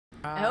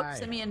I hope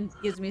Simeon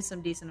gives me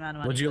some decent amount of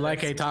money. Would you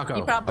like a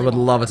taco? I would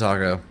love a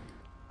taco.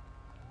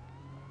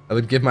 I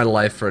would give my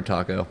life for a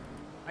taco.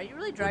 Are you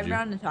really driving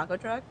around in a taco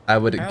truck? I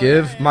would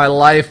give my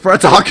life for a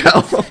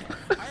taco.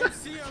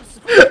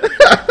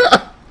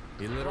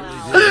 He literally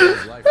did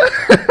his life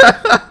for a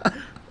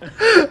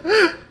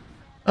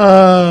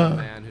taco.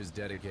 Man who's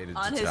dedicated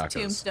On to his tacos.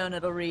 tombstone,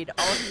 it'll read,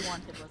 all he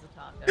wanted was a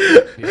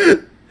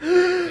taco.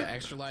 Yeah,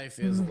 extra life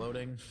is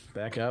loading.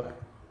 Back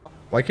up.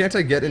 Why can't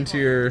I get into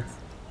your...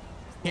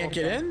 Can't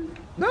get in?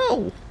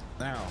 No.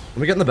 Now. Let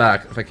me get in the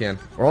back if I can.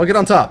 Or I'll get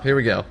on top. Here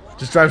we go.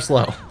 Just drive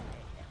slow.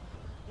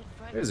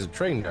 There's a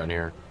train down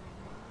here.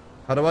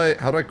 How do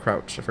I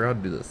crouch? I forgot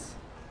how to do this.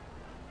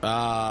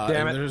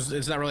 Damn it.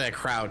 It's not really a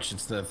crouch,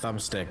 it's the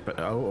thumbstick, but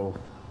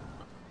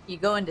You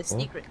go into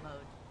secret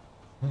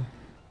mode.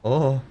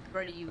 Oh.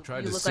 Brody, you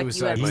Tried to look like you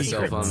suicide have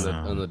myself secrets.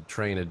 on the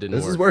train. It didn't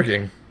work. This is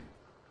working.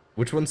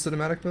 Which one's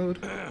cinematic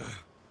mode?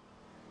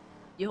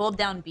 You hold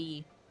down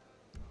B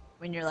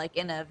when you're like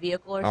in a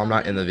vehicle or something. Oh, I'm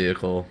not in the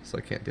vehicle, so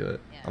I can't do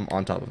it. Yeah. I'm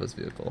on top of his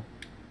vehicle.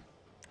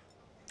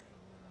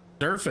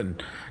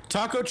 surfing.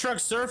 Taco truck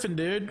surfing,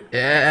 dude.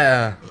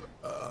 Yeah.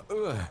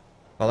 Oh,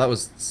 that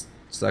was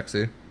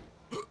sexy.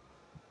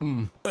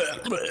 Hey,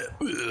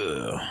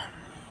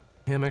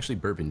 I'm actually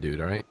burping, dude,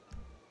 alright?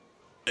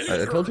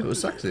 I told you it was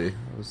sexy.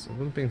 I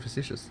wasn't being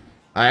facetious.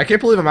 I can't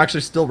believe I'm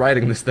actually still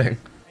riding this thing.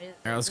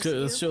 Alright,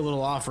 let's do a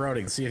little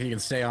off-roading, see if you can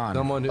stay on.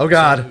 Someone Oh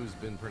god. who's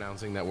been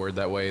pronouncing that word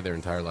that way their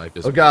entire life.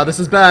 Oh god, this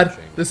is bad.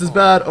 This is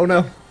bad. Oh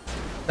no.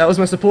 That was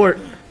my support.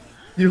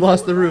 You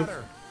lost the roof.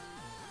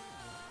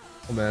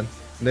 Oh man.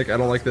 Nick, I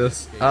don't like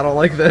this. I don't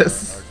like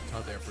this.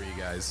 Out there for you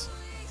guys.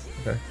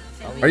 Okay.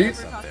 Can we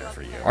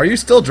Are you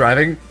still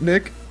driving,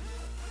 Nick?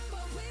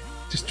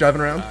 Just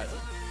driving around?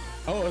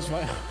 Oh, it's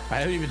my. I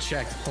haven't even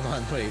checked. Hold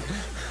on, wait.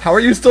 How are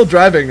you still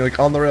driving, like,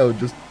 on the road?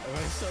 Just... Am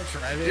I still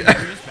driving? You're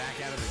just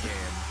back out of the game.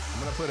 I'm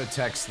gonna put a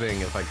text thing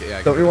if I can.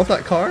 Yeah, Don't we want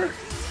that car?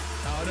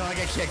 Oh no, I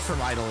got kicked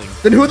from idling.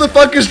 Then who the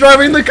fuck is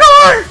driving the car?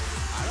 I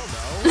don't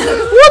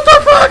know. What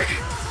the fuck?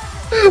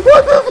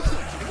 What the